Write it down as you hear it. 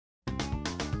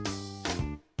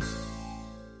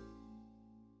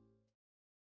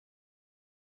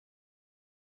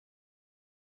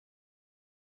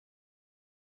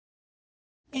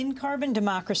In Carbon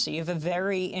Democracy, you have a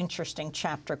very interesting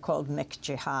chapter called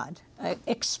McJihad.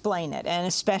 Explain it, and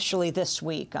especially this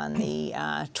week on the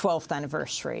 12th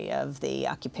anniversary of the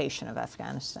occupation of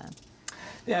Afghanistan.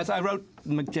 Yes, I wrote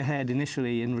McJihad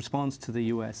initially in response to the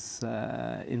U.S.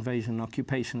 Invasion and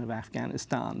occupation of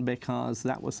Afghanistan, because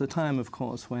that was the time, of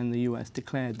course, when the U.S.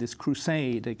 declared this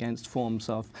crusade against forms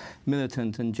of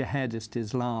militant and jihadist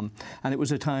Islam. And it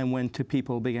was a time when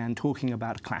people began talking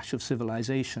about a clash of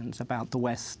civilizations, about the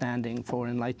West standing for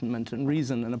enlightenment and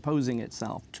reason and opposing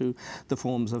itself to the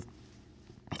forms of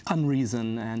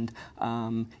unreason and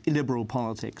illiberal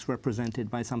politics represented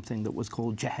by something that was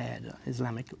called jihad,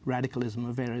 Islamic radicalism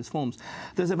of various forms.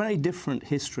 There's a very different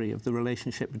history of the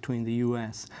relationship between the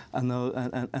U.S. and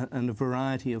a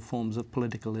variety of forms of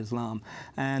political Islam.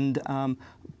 And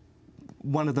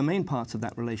one of the main parts of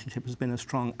that relationship has been a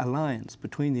strong alliance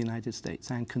between the United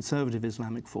States and conservative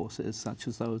Islamic forces, such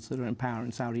as those that are in power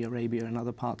in Saudi Arabia and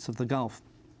other parts of the Gulf.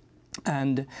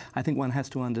 And I think one has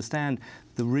to understand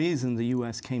the reason the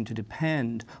U.S. came to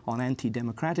depend on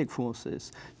anti-democratic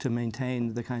forces to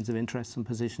maintain the kinds of interests and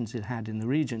positions it had in the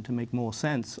region, to make more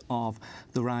sense of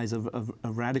the rise of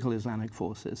radical Islamic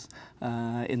forces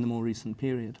in the more recent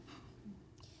period.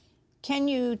 Can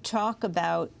you talk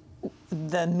about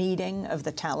the meeting of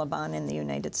the Taliban in the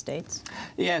United States?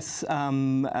 Yes.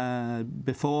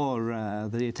 Before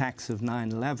the attacks of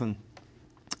 9/11,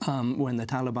 when the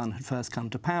Taliban had first come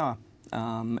to power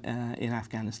in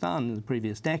Afghanistan in the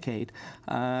previous decade,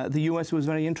 the U.S. was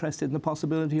very interested in the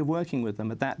possibility of working with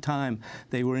them. At that time,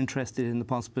 they were interested in the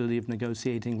possibility of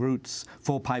negotiating routes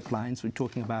for pipelines. We were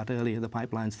talking about earlier the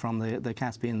pipelines from the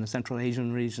Caspian, the Central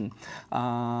Asian region,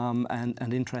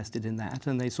 and interested in that.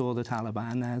 And they saw the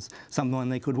Taliban as someone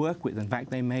they could work with. In fact,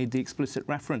 they made the explicit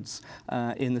reference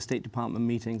in the State Department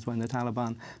meetings when the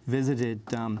Taliban visited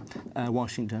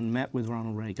Washington, met with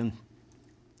Ronald Reagan.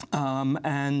 They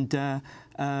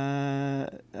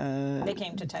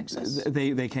came to Texas.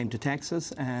 They came to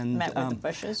Texas and met with the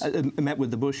Bushes. Met with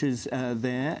the Bushes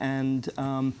there, and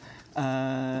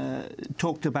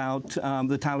talked about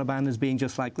the Taliban as being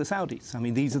just like the Saudis. I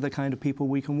mean, these are the kind of people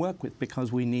we can work with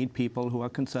because we need people who are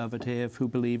conservative, who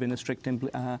believe in a strict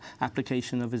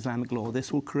application of Islamic law.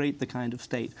 This will create the kind of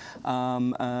state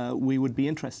we would be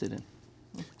interested in.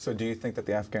 So do you think that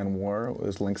the Afghan war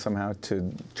was linked somehow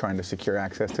to trying to secure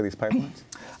access to these pipelines?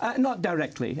 Not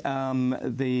directly.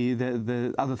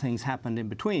 The other things happened in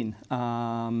between.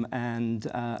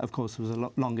 Of course, there was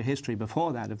a longer history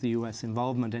before that of the U.S.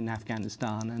 involvement in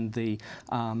Afghanistan and the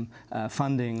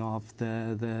funding of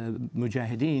the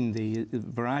Mujahideen, the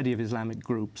variety of Islamic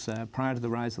groups prior to the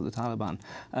rise of the Taliban,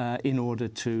 in order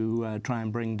to try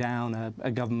and bring down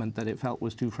a government that it felt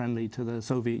was too friendly to the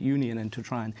Soviet Union and to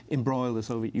try and embroil the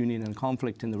Soviet Union in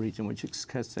conflict in the region, which it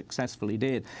successfully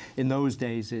did. In those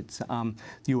days, it's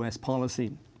U.S.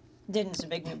 policy. Didn't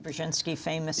Zbigniew Brzezinski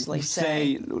famously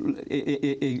say?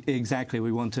 Exactly,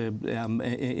 we want to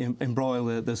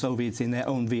embroil the Soviets in their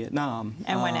own Vietnam.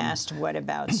 And when asked what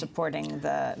about supporting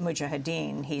the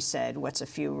Mujahideen, he said, what's a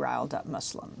few riled up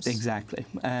Muslims? Exactly.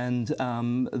 And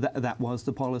that was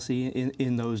the policy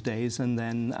in those days. And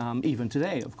then even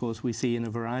today, of course, we see in a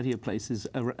variety of places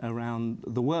around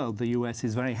the world, the U.S.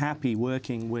 is very happy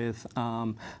working with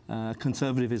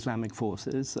conservative Islamic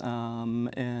forces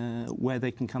where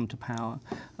they can come to power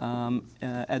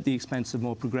at the expense of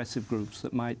more progressive groups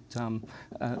that might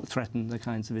threaten the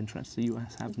kinds of interests the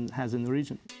U.S. has in the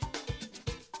region.